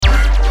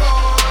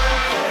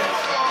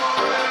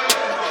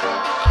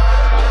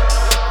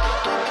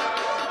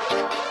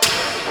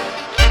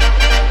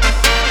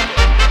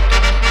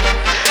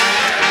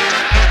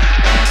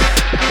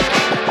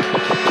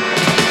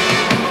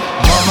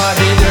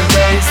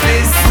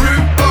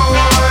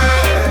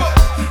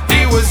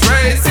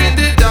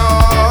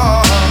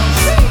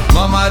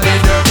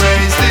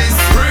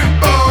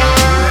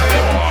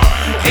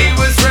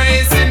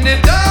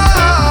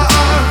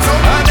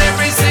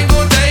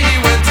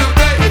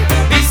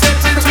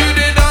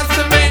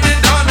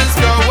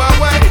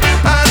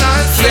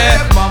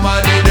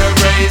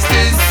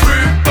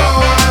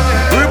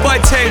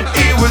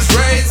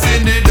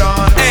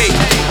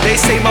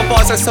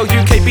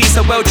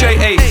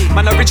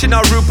Man,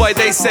 original rude boy,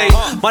 they say.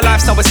 My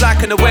lifestyle was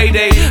like an away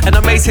day, and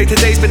I may say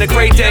today's been a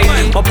great day.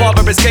 My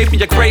barber has gave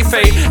me a great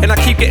fade, and I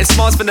keep getting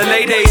smiles from the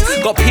ladies.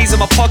 Got peas in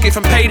my pocket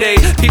from payday.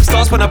 Peep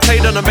stars when I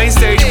played on the main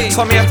stage.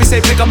 So me have to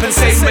say pick up and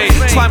save me.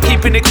 So I'm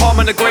keeping it calm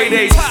on the grey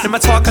days. In my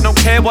talk, I don't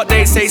care what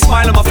they say.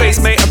 Smile on my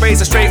face, mate, I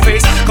raise a straight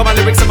face. Got my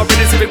lyrics and my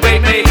rhythms if it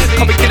weight, mate.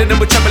 Can't be killing them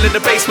with treble in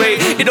the bass, weight.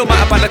 It don't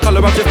matter about the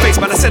colour of your face,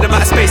 man. I send them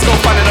out of space, go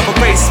find another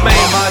race, mate.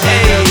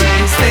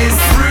 This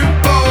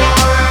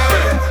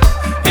Rudeboy,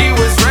 he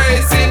was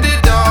raised in the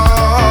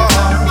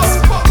dance.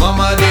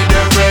 Mama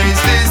didn't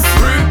raise this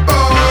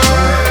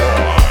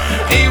Rudeboy,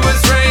 he was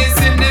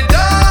raised in the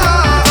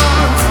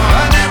dance.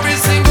 And every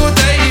single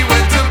day he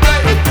went to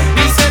play,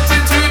 he stepped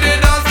into the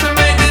dance to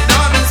make the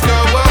dancers go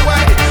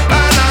away.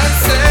 And I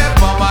said,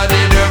 Mama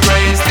didn't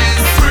raise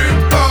this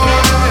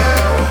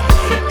Rudeboy,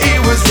 he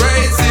was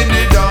raised in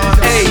the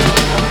dance. Hey,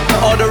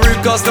 all the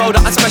rude girls know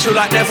that I'm special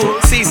like Neville.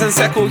 Season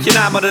settle, you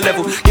know I'm on the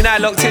level. You know I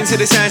locked into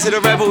the sounds of the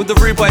rebel. The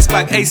rude boy's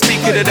back, hey,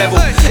 speak of the devil.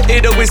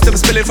 Hear the wisdom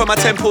spilling from my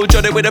temple.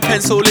 Jot it with a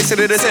pencil, listen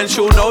to the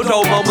essential. No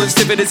dull moments,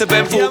 living is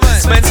eventful.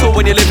 It's mental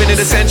when you're living in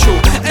the central.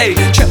 Hey,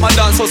 check my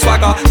dancehall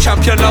swagger,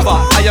 champion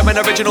lover. I am an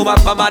original man,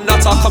 my man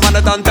nutter. Come on,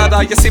 I done dada.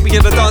 You see me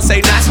in the dance,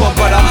 say nice one,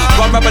 brother.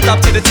 Run rubber dub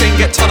to the ting,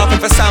 get torn up.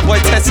 If a soundboy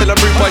test till a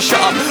rude boy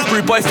shut up.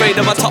 Rude boy fade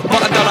and my top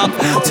button done up.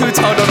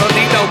 Two-toned, I don't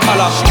need no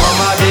colour.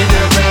 Mama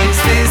didn't raise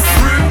this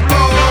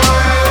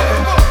Rudeboy,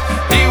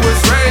 he was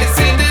raised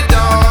in the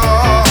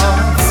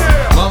dance.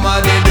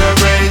 Mama didn't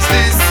raise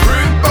this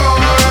Rudeboy,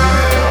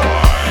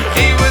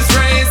 he was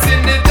raised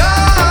in the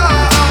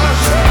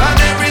dance. And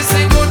every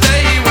single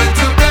day he went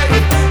to play,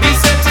 he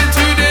stepped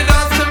into the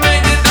dance to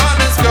make the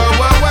dancers go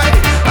away.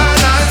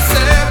 And I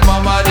said,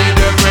 Mama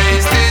didn't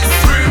raise this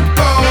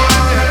Rudeboy,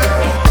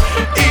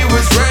 he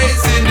was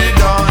raised in the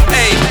dance.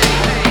 Hey,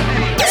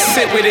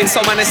 sit with it,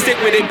 so man, I stick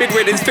with it. Big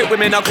riddance, fit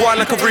women, I go on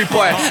like a rude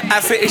boy.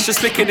 Outfit is just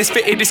flicking, it's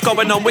fitted, it's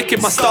going on wicked.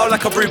 My style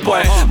like a rude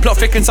boy. Plot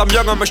thickens, I'm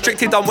young, I'm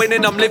restricted, I'm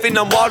winning, I'm living,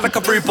 I'm wild like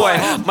a rude boy.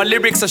 My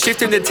lyrics are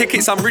shifting the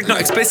tickets, I'm rude,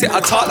 not explicit, I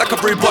talk like a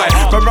rude boy.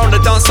 Run round the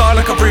dance hall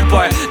like a rude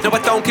boy. No, I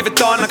don't give a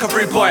darn like a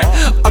rude boy.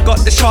 I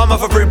got the charm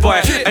of a rude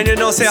boy, and you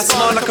know, say I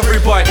smile like a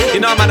rude boy.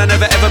 You know, man, I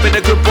never ever been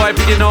a good boy,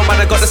 but you know,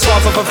 man, I got the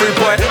suave of a rude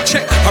boy.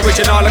 Check,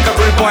 original like a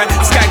rude boy.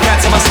 Skank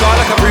cats on my scar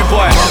like a rude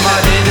boy. Mama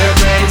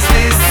didn't raise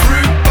this